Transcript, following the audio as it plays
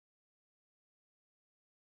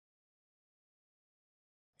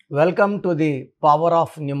Welcome to the power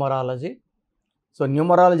of numerology. So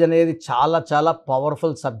numerology అనేది చాలా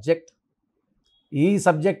powerful subject. ఈ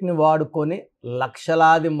సబ్జెక్ట్ని వాడుకొని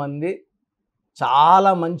లక్షలాది మంది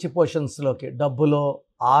చాలా మంచి పొజిషన్స్లోకి, డబ్బులో,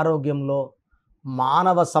 ఆరోగ్యంలో,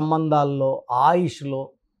 మానవ సంబంధాల్లో, ఆయుష్లో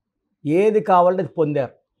ఏది కావాలంటే అది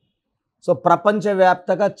పొందారు. సో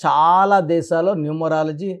ప్రపంచవ్యాప్తంగా చాలా దేశాల్లో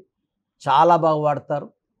న్యూమరాలజీ చాలా బాగా వాడతారు.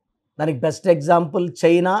 దానికి best example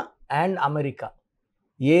China and America.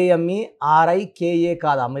 AMERIKA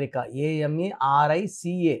కాదు, America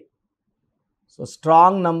AMERICA. So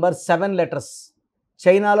strong number 7 letters.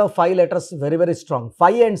 చైనాలో 5 letters very strong.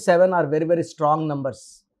 5 and 7 are very strong numbers.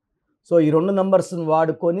 So ఈ రెండు నంబర్స్ని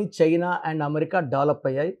వాడుకొని చైనా అండ్ అమెరికా డెవలప్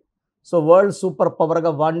అయ్యాయి. సో వరల్డ్ సూపర్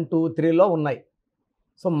పవర్గా 1, 2, 3లో ఉన్నాయి.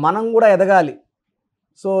 సో మనం కూడా ఎదగాలి.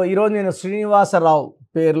 సో ఈరోజు నేను శ్రీనివాసరావు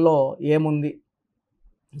పేరులో ఏముంది,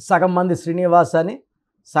 సగం మంది శ్రీనివాస్ అని,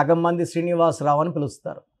 సగం మంది శ్రీనివాసరావు అని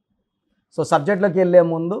పిలుస్తారు. సో సబ్జెక్ట్లోకి వెళ్ళే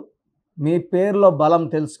ముందు మీ పేరులో బలం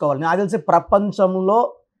తెలుసుకోవాలి. నాకు తెలిసి ప్రపంచంలో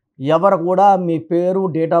ఎవరు కూడా మీ పేరు,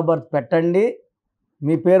 డేట్ ఆఫ్ బర్త్ పెట్టండి,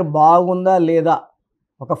 మీ పేరు బాగుందా లేదా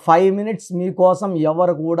ఒక 5 minutes మీకోసం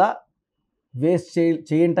ఎవరు కూడా వేస్ట్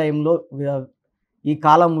చేయని టైంలో, ఈ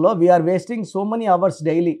కాలంలో we are wasting so many hours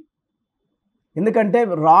daily. ఎందుకంటే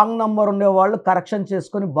రాంగ్ నంబర్ ఉండేవాళ్ళు కరెక్షన్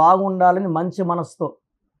చేసుకొని బాగుండాలని మంచి మనసుతో.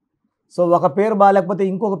 సో ఒక పేరు బాగాలేకపోతే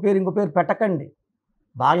ఇంకో పేరు పెట్టకండి.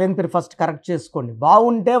 బాగలేని పేరు ఫస్ట్ కరెక్ట్ చేసుకోండి.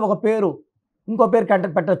 బాగుంటే ఒక పేరు, ఇంకో పేరు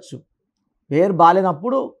కంటెంట్ పెట్టచ్చు. పేరు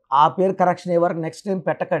బాగాలేనప్పుడు ఆ పేరు కరెక్షన్ అయ్యే వరకు నెక్స్ట్ టైం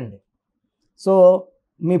పెట్టకండి. సో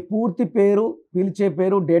మీ పూర్తి పేరు, పిలిచే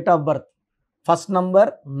పేరు, date of birth. First number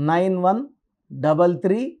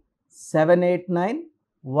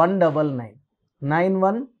 9133789199.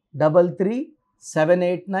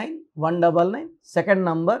 9133789199. Second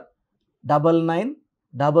number 9966000317.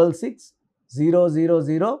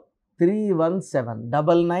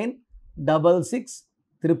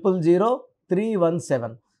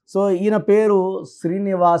 9966000317. So ఈయన పేరు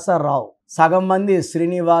శ్రీనివాసరావు. సగం మంది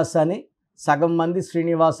శ్రీనివాస్ అని, సగం మంది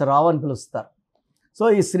శ్రీనివాసరావు అని పిలుస్తారు. సో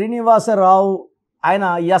ఈ శ్రీనివాసరావు ఆయన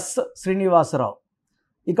శ్రీనివాసరావు.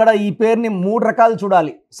 ఇక్కడ ఈ పేరుని 3 రకాలు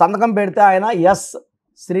చూడాలి. సంతకం పెడితే ఆయన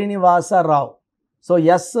శ్రీనివాసరావు. సో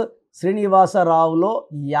శ్రీనివాసరావులో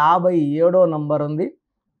 57వ నంబర్ ఉంది.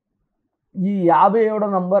 ఈ 57వ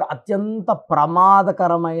నంబర్ అత్యంత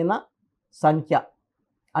ప్రమాదకరమైన సంఖ్య.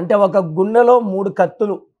 అంటే ఒక గుండెలో 3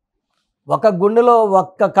 కత్తులు, ఒక గుండెలో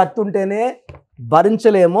ఒక్క కత్తి ఉంటేనే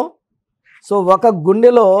భరించలేము. సో ఒక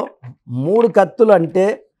గుండెలో 3 కత్తులు అంటే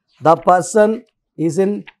the person is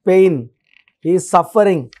in pain, is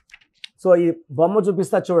suffering. So ఈ బొమ్మ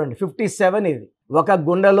చూపిస్తా చూడండి, 57 ఇది. ఒక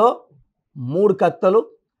గుండెలో 3 కత్తులు,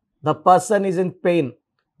 the person is in pain.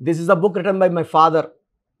 This is the book written by my father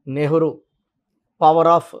Nehru, power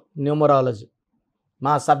of numerology.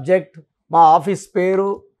 మా సబ్జెక్ట్, మా ఆఫీస్ పేరు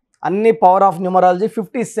అన్ని పవర్ ఆఫ్ న్యూమరాలజీ.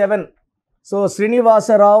 57. సో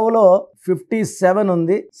శ్రీనివాసరావులో 57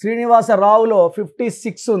 ఉంది, శ్రీనివాసరావులో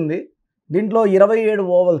 56 ఉంది. దీంట్లో 27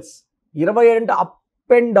 ఓవల్స్. 27 అంటే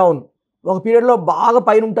అప్ అండ్ డౌన్. ఒక పీరియడ్లో బాగా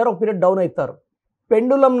పైన ఉంటారు, ఒక పీరియడ్ డౌన్ అవుతారు.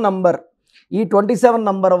 Pendulum number. ఈ 27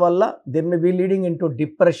 నంబర్ వల్ల they may be leading in to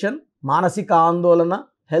depression, మానసిక ఆందోళన,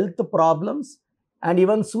 health problems and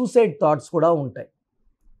even suicide thoughts కూడా ఉంటాయి.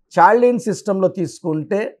 చార్లిన్ సిస్టంలో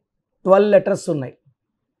తీసుకుంటే 12 లెటర్స్ ఉన్నాయి,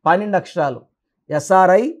 12 అక్షరాలు.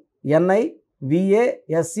 SRI NI VA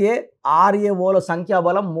SA RAOలో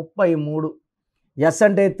సంఖ్యాబలం 33. S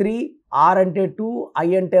అంటే 3, R అంటే 2, I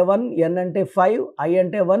అంటే 1, N అంటే 5, I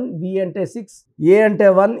అంటే 1, V అంటే 6, A అంటే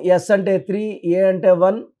 1, S అంటే 3, A అంటే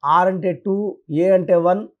 1, R అంటే 2, A అంటే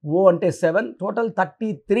 1, O అంటే 7. టోటల్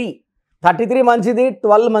 33. 33 మంచిది,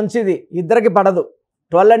 12 మంచిది, ఇద్దరికి పడదు.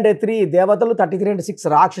 12 అంటే 3 దేవతలు, 33 అంటే 6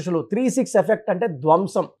 రాక్షసులు. 3-6 ఎఫెక్ట్ అంటే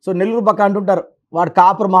ధ్వంసం. సో నెల్లూరు పక్క అంటుంటారు, వాడు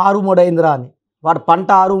కాపురం 6-3 అయిందిరా అని, వాడు పంట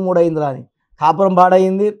 6-3 అయిందిరా అని. కాపురం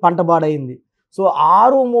బాడయింది, పంట బాడయింది. సో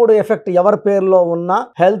 6-3 ఎఫెక్ట్ ఎవరి పేరులో ఉన్నా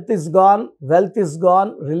health is gone, wealth is gone,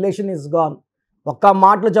 relation is gone. ఒక్క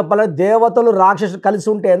మాటలో చెప్పాలంటే దేవతలు రాక్షసులు కలిసి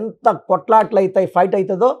ఉంటే ఎంత కొట్లాట్లు అవుతాయి, ఫైట్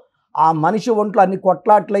అవుతుందో ఆ మనిషి ఒంట్లో అన్ని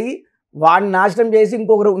కొట్లాట్లు అయ్యి వాడిని నాశనం చేసి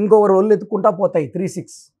ఇంకొకరు ఒళ్ళు ఎత్తుకుంటా పోతాయి.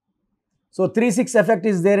 3-6. So 3-6 effect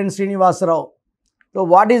is there in Srinivasarao. So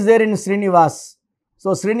what is there in Srinivas? So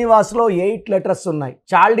శ్రీనివాస్లో 8 letters ఉన్నాయి.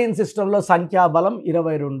 చాల్డీన్ సిస్టంలో సంఖ్యాబలం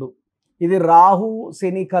 22. ఇది రాహు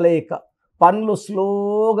శని కలయిక. పనులు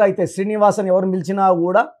స్లోగా అయితే శ్రీనివాస్ అని ఎవరు పిలిచినా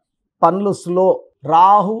కూడా పనులు స్లో.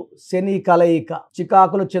 రాహు శని కలయిక,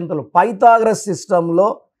 చికాకులు చింతలు. పైథాగరస్ సిస్టంలో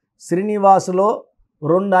శ్రీనివాసులో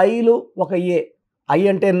 2 ఐలు, 1 ఏ. I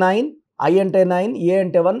అంటే 9, I అంటే 9, A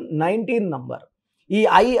అంటే 1, 19 నంబర్. ఈ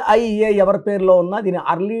IIA ఎవరి పేరులో ఉన్నా దీని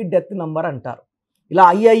అర్లీ డెత్ నంబర్ అంటారు. ఇలా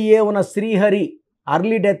IIA ఉన్న Srihari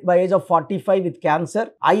early death by age of 45 with cancer.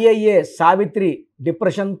 IIA Savitri,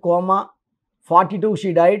 depression, coma, 42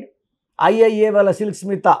 she died. IIA వాళ్ళ సిల్క్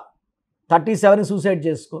స్మిత 37 సూసైడ్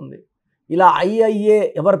చేసుకుంది. ఇలా IIA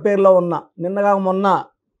ఎవరి పేరులో ఉన్న నిన్నగా మొన్న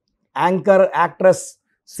యాంకర్ యాక్ట్రెస్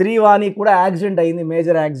శ్రీవాణి కూడా యాక్సిడెంట్ అయింది,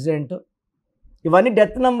 మేజర్ యాక్సిడెంట్. ఇవన్నీ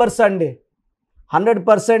డెత్ నెంబర్స్ అండి.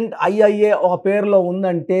 100% IIA ఒక పేరులో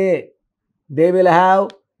ఉందంటే they will have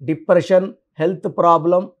depression, health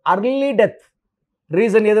problem, early death.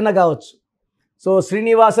 Reason ఏదైనా కావచ్చు. సో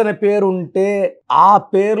శ్రీనివాస్ అనే పేరు ఉంటే ఆ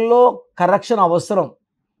పేరులో కరెక్షన్ అవసరం.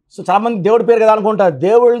 సో చాలామంది దేవుడి పేరు కదా అనుకుంటారు.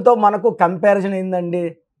 దేవుళ్ళతో మనకు కంపారిజన్ ఏందండి?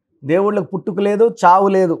 దేవుళ్ళకి పుట్టుక లేదు, చావు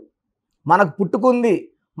లేదు. మనకు పుట్టుకుంది.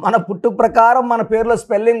 మన పుట్టుక ప్రకారం మన పేరులో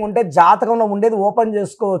స్పెల్లింగ్ ఉంటే జాతకంలో ఉండేది ఓపెన్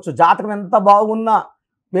చేసుకోవచ్చు. జాతకం ఎంత బాగున్నా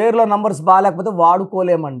పేరులో నంబర్స్ బాగాలేకపోతే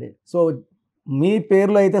వాడుకోలేమండి. సో మీ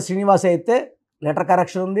పేరులో అయితే శ్రీనివాస్ అయితే లెటర్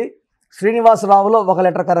కరెక్షన్ ఉంది, శ్రీనివాసరావులో ఒక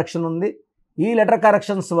లెటర్ కరెక్షన్ ఉంది. ఈ లెటర్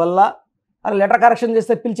కరెక్షన్స్ వల్ల అలా లెటర్ కరెక్షన్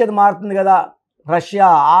చేస్తే పిలిచేది మారుతుంది కదా. రష్యా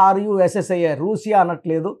RUSSIA రూసియా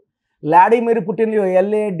అనట్లేదు. వ్లాడిమిర్ పుటిన్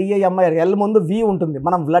LADIMIR ఎల్ ముందు V ఉంటుంది.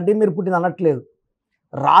 మనం వ్లాడిమిర్ పుటిన్ అనట్లేదు.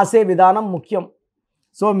 రాసే విధానం ముఖ్యం.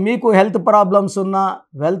 సో మీకు హెల్త్ ప్రాబ్లమ్స్ ఉన్నా,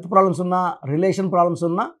 వెల్త్ ప్రాబ్లమ్స్ ఉన్నా, రిలేషన్ ప్రాబ్లమ్స్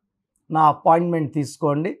ఉన్నా నా అపాయింట్మెంట్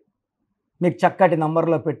తీసుకోండి. మీకు చక్కటి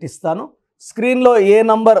నంబర్లో పెట్టిస్తాను. స్క్రీన్లో ఏ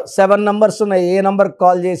నంబర్ 7 నంబర్స్ ఉన్నాయి, ఏ నంబర్కి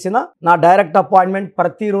కాల్ చేసినా నా డైరెక్ట్ అపాయింట్మెంట్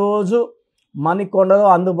ప్రతిరోజు మణికొండలో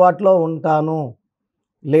అందుబాటులో ఉంటాను,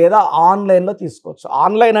 లేదా ఆన్లైన్లో తీసుకోవచ్చు.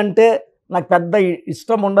 ఆన్లైన్ అంటే నాకు పెద్ద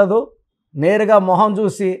ఇష్టం ఉండదు. నేరుగా మొహం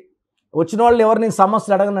చూసి వచ్చిన వాళ్ళు ఎవరు నేను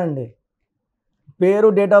సమస్యలు అడగనండి. పేరు,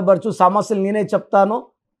 డేట్ ఆఫ్ బర్త్, సమస్యలు నేనే చెప్తాను,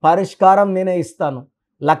 పరిష్కారం నేనే ఇస్తాను.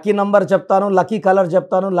 లక్కీ నంబర్ చెప్తాను, లక్కీ కలర్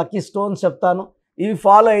చెప్తాను, లక్కీ స్టోన్స్ చెప్తాను. ఇవి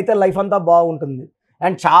ఫాలో అయితే లైఫ్ అంతా బాగుంటుంది.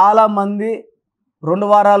 అండ్ చాలామంది 2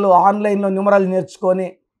 వారాలు ఆన్లైన్లో న్యూమరాలజీ నేర్చుకొని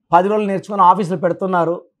 10 రోజులు నేర్చుకొని ఆఫీసులో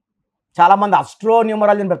పెడుతున్నారు. చాలామంది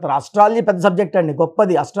న్యూమరాలజీని పెడతారు. అస్ట్రాలజీ పెద్ద సబ్జెక్ట్ అండి,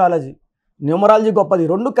 గొప్పది. అస్ట్రాలజీ, న్యూమరాలజీ గొప్పది.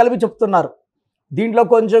 2 కలిపి చెప్తున్నారు. దీంట్లో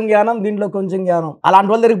కొంచెం జ్ఞానం, దీంట్లో కొంచెం జ్ఞానం. అలాంటి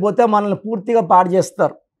వాళ్ళ దగ్గరికి పోతే మనల్ని పూర్తిగా పాడు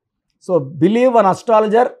చేస్తారు. So believe an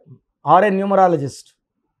astrologer are A numerologist,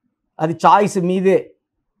 అది చాయిస్ మీదే.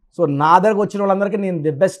 సో నా దగ్గరకు వచ్చిన వాళ్ళందరికీ నేను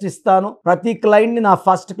ది బెస్ట్ ఇస్తాను. ప్రతి క్లయింట్ని నా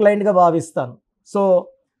ఫస్ట్ క్లయింట్గా భావిస్తాను. సో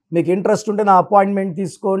మీకు ఇంట్రెస్ట్ ఉంటే నా అపాయింట్మెంట్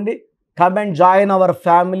తీసుకోండి. Come and join our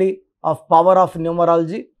family of power of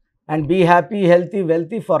numerology and be happy, healthy,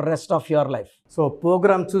 wealthy for rest of your life. So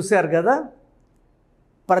programme చూశారు కదా.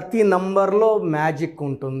 ప్రతి నంబర్లో మ్యాజిక్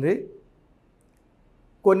ఉంటుంది.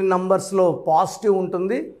 కొన్ని నంబర్స్లో పాజిటివ్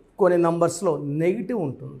ఉంటుంది, కొన్ని నంబర్స్లో నెగిటివ్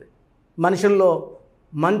ఉంటుంది. మనుషుల్లో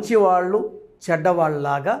మంచివాళ్ళు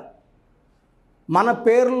చెడ్డవాళ్ళలాగా మన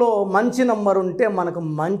పేరులో మంచి నంబర్ ఉంటే మనకు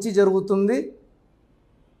మంచి జరుగుతుంది,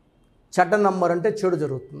 చెడ్డ నంబర్ అంటే చెడు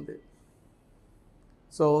జరుగుతుంది.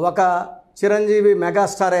 సో ఒక చిరంజీవి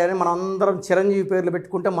మెగాస్టార్ అని మనం అందరం చిరంజీవి పేర్లు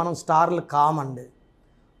పెట్టుకుంటే మనం స్టార్లు కామండి.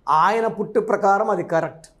 ఆయన పుట్టుక ప్రకారం అది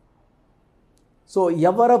కరెక్ట్. సో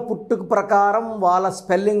ఎవరి పుట్టుక ప్రకారం వాళ్ళ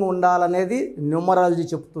స్పెల్లింగ్ ఉండాలనేది న్యూమరాలజీ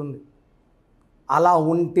చెప్తుంది. అలా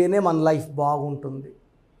ఉంటేనే మన లైఫ్ బాగుంటుంది.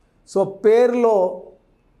 సో పేరులో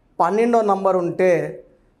 12వ నంబర్ ఉంటే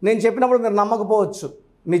నేను చెప్పినప్పుడు మీరు నమ్మకపోవచ్చు,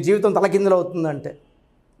 మీ జీవితం తలకిందులు అవుతుందంటే.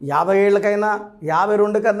 50 ఏళ్ళకైనా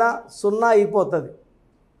 52 కన్నా 0 అయిపోతుంది.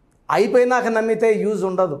 అయిపోయినాక నమ్మితే యూజ్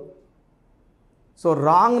ఉండదు. సో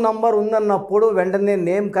రాంగ్ నంబర్ ఉందన్నప్పుడు వెంటనే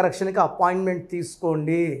నేమ్ కరెక్షన్కి అపాయింట్మెంట్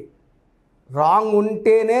తీసుకోండి. రాంగ్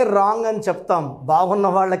ఉంటేనే రాంగ్ అని చెప్తాం. బాగున్న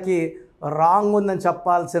వాళ్ళకి రాంగ్ ఉందని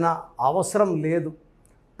చెప్పాల్సిన అవసరం లేదు.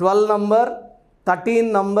 12 number, 13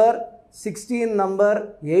 number, 16 number,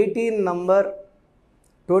 18 number,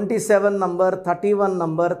 27 number, 31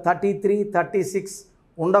 number, 33, 36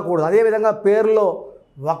 ఉండకూడదు. అదేవిధంగా పేరులో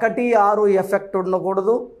 1, 6 ఎఫెక్ట్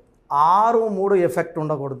ఉండకూడదు, 6, 3 ఎఫెక్ట్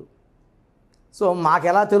ఉండకూడదు. సో మాకు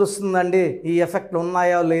ఎలా తెలుస్తుందండి ఈ ఎఫెక్ట్లు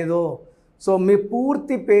ఉన్నాయో లేదో? సో మీ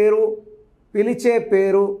పూర్తి పేరు, పిలిచే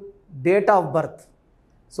పేరు, date of birth.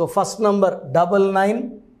 So first number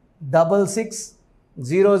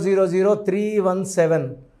 9966000317,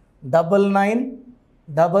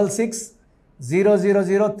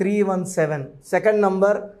 9966000317. Second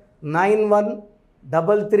number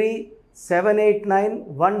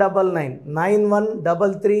 9133789199,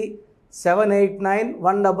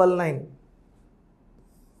 9133789199,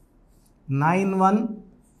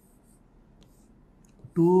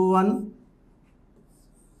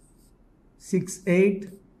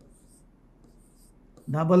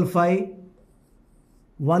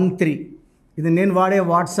 ఇది నేను వాడే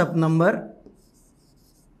వాట్సాప్ నంబర్.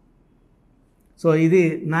 సో ఇది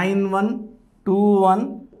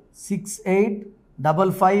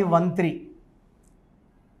 9121685513.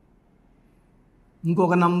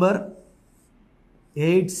 ఇంకొక నంబర్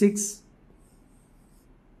 86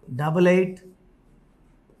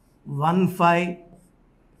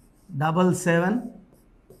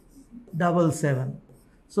 88157777.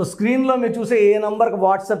 సో స్క్రీన్లో మీరు చూసే ఏ నంబర్కి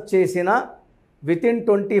వాట్సాప్ చేసినా వితిన్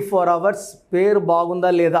 24 అవర్స్ పేరు బాగుందా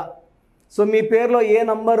లేదా, సో మీ పేరులో ఏ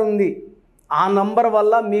నంబర్ ఉంది, ఆ నంబర్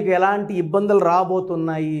వల్ల మీకు ఎలాంటి ఇబ్బందులు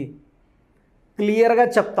రాబోతున్నాయి క్లియర్గా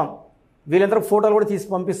చెప్తాం. వీళ్ళందరూ ఫోటోలు కూడా తీసి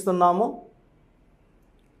పంపిస్తున్నాము.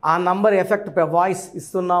 ఆ నంబర్ ఎఫెక్ట్ వాయిస్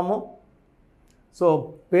ఇస్తున్నాము. సో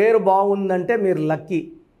పేరు బాగుందంటే మీరు లక్కీ.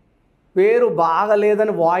 పేరు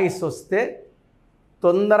బాగలేదని వాయిస్ వస్తే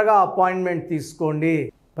తొందరగా అపాయింట్మెంట్ తీసుకోండి.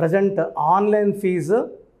 ప్రజెంట్ ఆన్లైన్ ఫీజు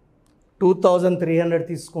 2300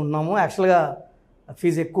 తీసుకుంటున్నాము. యాక్చువల్గా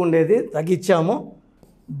ఫీజు ఎక్కువ ఉండేది, తగ్గించాము.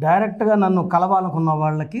 డైరెక్ట్గా నన్ను కలవాలనుకున్న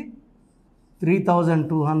వాళ్ళకి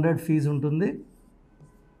 3200 ఫీజు ఉంటుంది.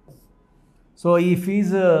 సో ఈ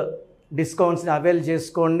ఫీజు డిస్కౌంట్స్ని అవైల్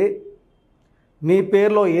చేసుకోండి. మీ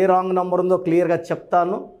పేరులో ఏ రాంగ్ నెంబర్ ఉందో క్లియర్గా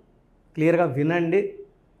చెప్తాను, క్లియర్గా వినండి.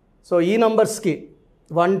 సో ఈ నంబర్స్కి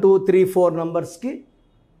 1 2 3 4 నంబర్స్కి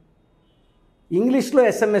ఇంగ్లీష్లో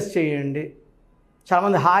SMS చేయండి.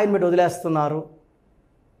 చాలామంది హాయ్ పెట్టి వదిలేస్తున్నారు.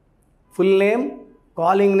 Full name,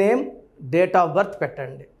 calling name, date of birth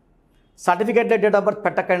పెట్టండి. సర్టిఫికేట్ డేట్ ఆఫ్ బర్త్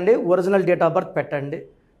పెట్టకండి, ఒరిజినల్ డేట్ ఆఫ్ బర్త్ పెట్టండి.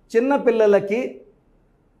 చిన్న పిల్లలకి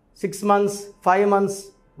 6 months 5 months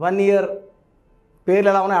 1 year పేర్లు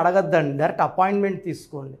ఎలా ఉన్నాయి అడగద్దండి, డైరెక్ట్ అపాయింట్మెంట్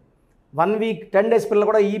తీసుకోండి. 1 week 10 days పిల్లలు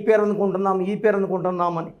కూడా ఈ పేరు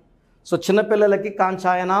అనుకుంటున్నామని. సో చిన్నపిల్లలకి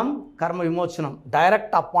కాంచాయనం కర్మ విమోచనం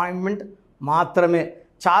డైరెక్ట్ అపాయింట్మెంట్ మాత్రమే.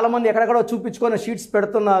 చాలామంది ఎక్కడెక్కడో చూపించుకొని షీట్స్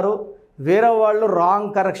పెడుతున్నారు. వేరే వాళ్ళు రాంగ్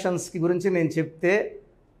కరెక్షన్స్కి గురించి నేను చెప్తే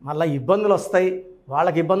మళ్ళీ ఇబ్బందులు వస్తాయి,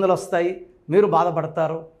 వాళ్ళకి ఇబ్బందులు వస్తాయి, మీరు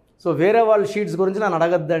బాధపడతారు. సో వేరే వాళ్ళ షీట్స్ గురించి నన్ను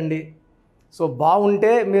అడగద్దండి. సో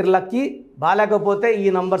బాగుంటే మీరు లక్కీ, బాగాలేకపోతే ఈ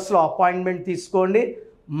నంబర్స్లో అపాయింట్మెంట్ తీసుకోండి.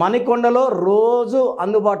 మణికొండలో రోజు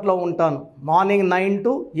అందుబాటులో ఉంటాను, మార్నింగ్ 9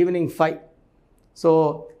 to ఈవినింగ్ 5. సో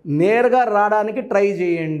నేరుగా రావడానికి ట్రై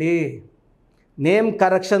చేయండి. నేమ్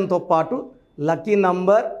కరెక్షన్తో పాటు lucky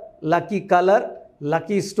number, lucky colour,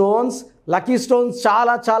 lucky stones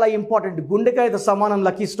చాలా చాలా ఇంపార్టెంట్. గుండెకాయతో సమానం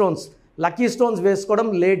లక్కీ స్టోన్స్ వేసుకోవడం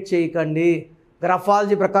లేట్ చేయకండి.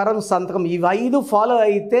 గ్రఫాలజీ ప్రకారం సంతకం ఇవి 5 ఫాలో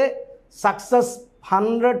అయితే సక్సెస్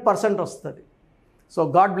 100% వస్తుంది. So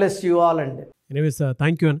God bless you all అండి. Anyways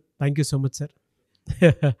thank you so much sir.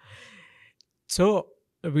 So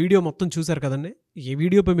video మొత్తం చూసారు కదండి. ఈ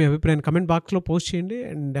వీడియోపై మీ అభిప్రాయాన్ని కమెంట్ బాక్స్లో పోస్ట్ చేయండి.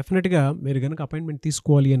 అండ్ డెఫినెట్గా మీరు కనుక అపాయింట్మెంట్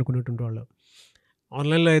తీసుకోవాలి అనుకునేటువంటి వాళ్ళు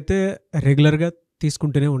ఆన్లైన్లో అయితే రెగ్యులర్గా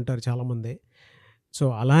తీసుకుంటూనే ఉంటారు చాలామంది. సో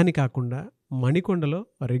అలా అని కాకుండా మణికొండలో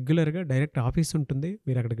రెగ్యులర్గా డైరెక్ట్ ఆఫీస్ ఉంటుంది,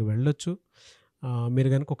 మీరు అక్కడికి వెళ్ళొచ్చు. మీరు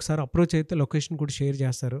కనుక ఒకసారి అప్రోచ్ అయితే లొకేషన్ కూడా షేర్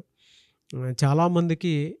చేస్తారు.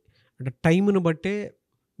 చాలామందికి అంటే టైంను బట్టే,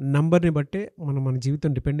 నంబర్ని బట్టే మన జీవితం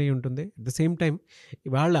డిపెండ్ అయ్యి ఉంటుంది. అట్ ద సేమ్ టైం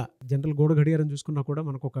ఇవాళ జనరల్ గోడ గడియారం చూసుకున్నా కూడా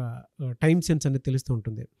మనకు ఒక టైం సెన్స్ అనేది తెలుస్తూ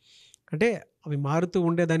ఉంటుంది. అంటే అవి మారుతూ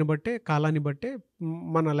ఉండేదాన్ని బట్టే, కాలాన్ని బట్టే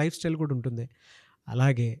మన లైఫ్ స్టైల్ కూడా ఉంటుంది.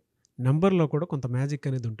 అలాగే నంబర్లో కూడా కొంత మ్యాజిక్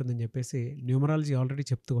అనేది ఉంటుందని చెప్పేసి న్యూమరాలజీ ఆల్రెడీ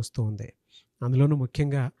చెప్తూ వస్తూ ఉంది. అందులోనూ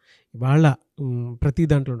ముఖ్యంగా ఇవాళ ప్రతి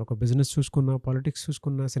దాంట్లో ఒక బిజినెస్ చూసుకున్నా, పాలిటిక్స్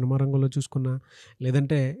చూసుకున్నా, సినిమా రంగంలో చూసుకున్నా,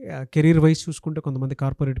 లేదంటే కెరీర్ వైజ్ చూసుకుంటే కొంతమంది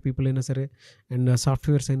కార్పొరేట్ పీపుల్ అయినా సరే అండ్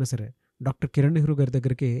సాఫ్ట్వేర్స్ అయినా సరే డాక్టర్ కిరణ్ నెహ్రూ గారి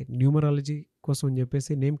దగ్గరికి న్యూమరాలజీ కోసం అని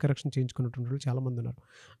చెప్పేసి నేమ్ కరెక్షన్ చేయించుకున్నటువంటి వాళ్ళు చాలామంది ఉన్నారు.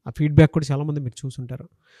 ఆ ఫీడ్బ్యాక్ కూడా చాలామంది మీరు చూసుంటారు.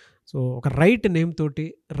 సో ఒక రైట్ నేమ్ తోటి,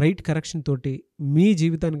 రైట్ కరెక్షన్ తోటి మీ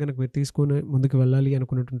జీవితాన్ని కనుక మీరు తీసుకొని ముందుకు వెళ్ళాలి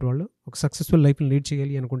అనుకున్నటువంటి వాళ్ళు, ఒక సక్సెస్ఫుల్ లైఫ్ని లీడ్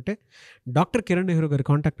చేయాలి అనుకుంటే డాక్టర్ కిరణ్ నెహ్రూ గారి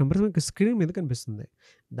కాంటాక్ట్ నెంబర్ మీకు స్క్రీన్ మీద కనిపిస్తుంది.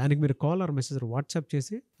 దానికి మీరు కాల్ ఆర్ మెసేజ్ వాట్సాప్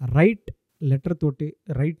చేసి రైట్ లెటర్ తోటి,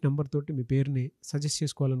 రైట్ నెంబర్ తోటి మీ పేరుని సజెస్ట్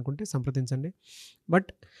చేసుకోవాలనుకుంటే సంప్రదించండి. బట్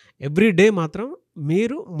ఎవ్రీ డే మాత్రం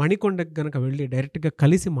మీరు మణికొండకి కనుక వెళ్ళి డైరెక్ట్గా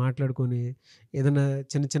కలిసి మాట్లాడుకొని ఏదైనా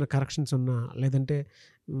చిన్న చిన్న కరెక్షన్స్ ఉన్నా, లేదంటే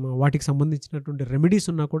వాటికి సంబంధించినటువంటి రెమెడీస్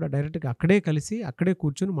ఉన్నా కూడా డైరెక్ట్గా అక్కడే కలిసి అక్కడే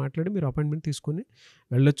కూర్చొని మాట్లాడి మీరు అపాయింట్మెంట్ తీసుకొని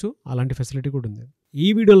వెళ్ళొచ్చు. అలాంటి ఫెసిలిటీ కూడా ఉంది. ఈ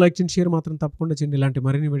వీడియో లైక్ చేయండి, షేర్ మాత్రం తప్పకుండా చేయండి. ఇలాంటి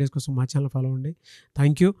మరిన్ని వీడియోస్ కోసం మా ఛానల్ ఫాలో అవ్వండి.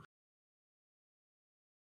 Thank you.